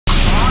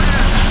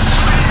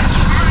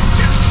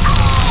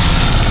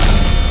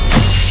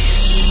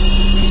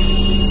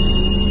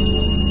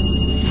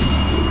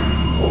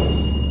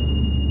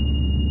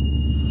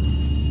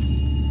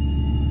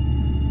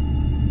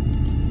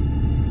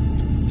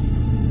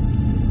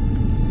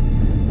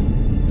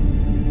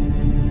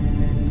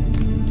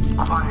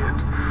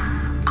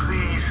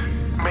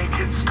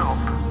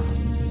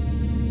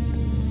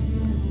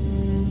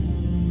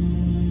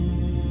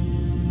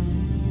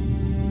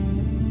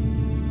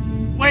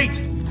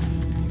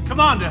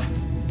Commander!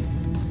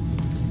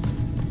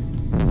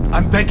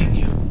 I'm begging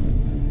you.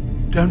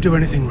 Don't do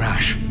anything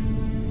rash.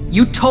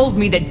 You told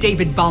me that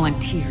David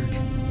volunteered.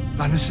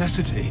 By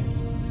necessity.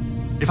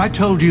 If I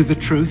told you the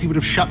truth, you would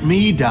have shut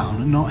me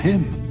down and not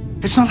him.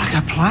 It's not like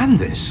I planned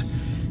this.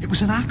 It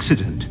was an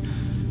accident.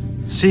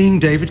 Seeing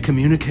David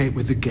communicate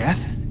with the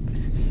Geth,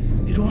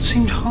 it all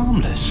seemed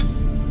harmless.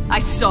 I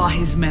saw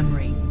his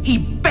memory. He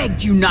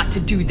begged you not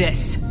to do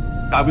this.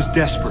 I was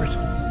desperate.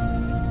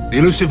 The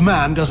elusive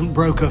man doesn't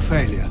broker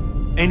failure.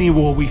 Any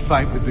war we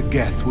fight with the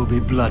Geth will be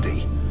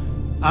bloody.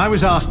 I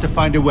was asked to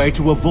find a way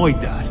to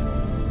avoid that.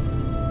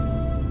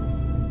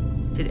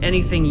 Did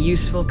anything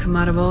useful come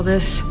out of all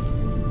this?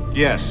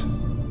 Yes.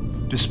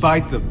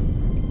 Despite the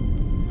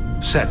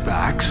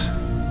setbacks,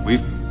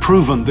 we've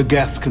proven the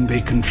Geth can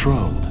be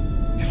controlled.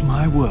 If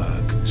my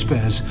work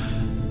spares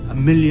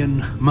 1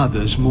 million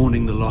mothers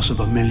mourning the loss of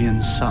 1 million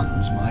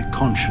sons, my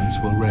conscience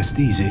will rest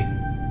easy.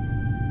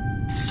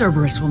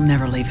 Cerberus will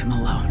never leave him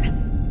alone.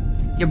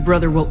 Your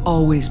brother will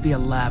always be a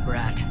lab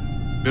rat.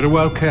 You're a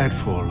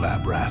well-cared-for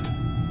lab rat.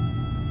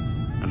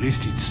 At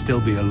least he'd still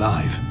be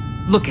alive.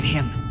 Look at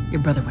him. Your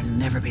brother would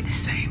never be the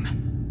same.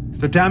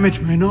 The damage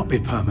may not be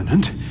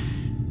permanent.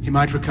 He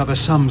might recover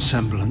some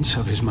semblance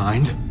of his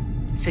mind.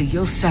 So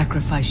you'll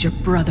sacrifice your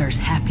brother's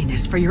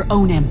happiness for your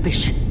own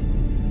ambition.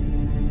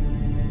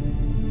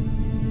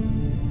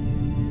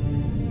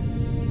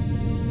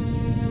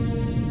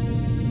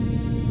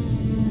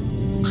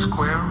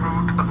 Square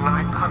root of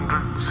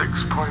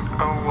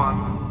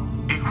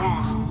 906.01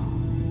 equals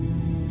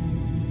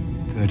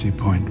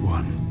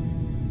 30.1.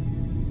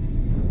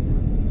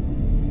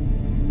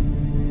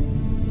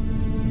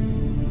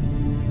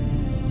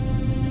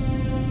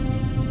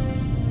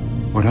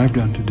 What I've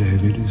done to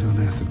David is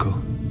unethical.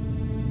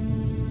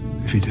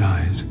 If he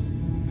dies,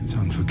 it's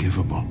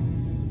unforgivable.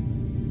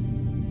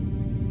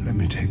 Let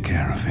me take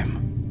care of him.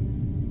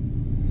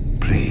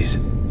 Please.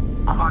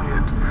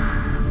 Quiet.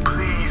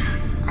 Please,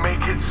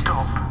 make it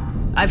stop.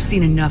 I've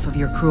seen enough of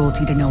your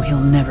cruelty to know he'll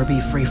never be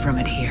free from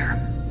it here.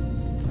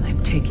 I'm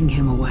taking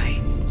him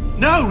away.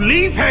 No,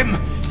 leave him!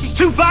 He's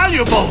too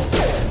valuable!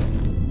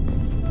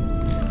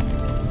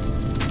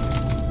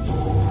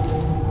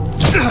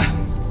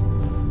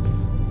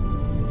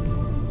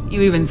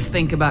 You even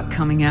think about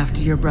coming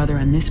after your brother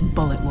and this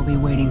bullet will be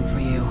waiting for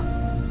you.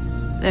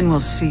 Then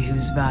we'll see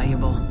who's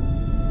valuable.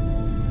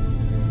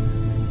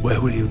 Where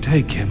will you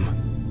take him?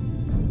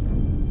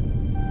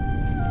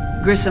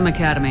 Grissom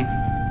Academy.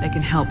 They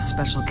can help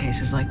special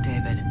cases like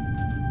David.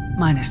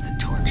 Minus the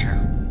torture.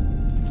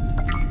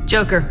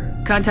 Joker,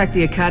 contact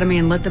the Academy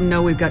and let them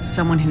know we've got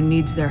someone who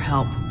needs their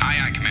help. Aye,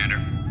 aye,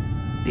 Commander.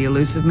 The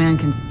elusive man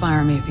can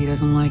fire me if he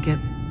doesn't like it.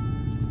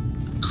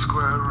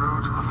 Square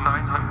root of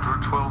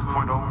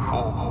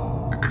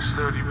 912.04 is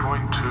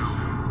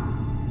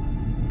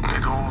 30.2.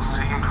 It all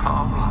seemed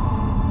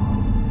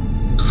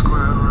harmless.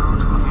 Square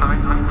root of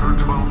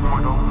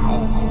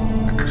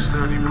 912.04 is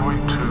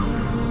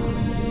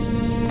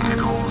 30.2. It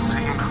all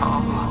seemed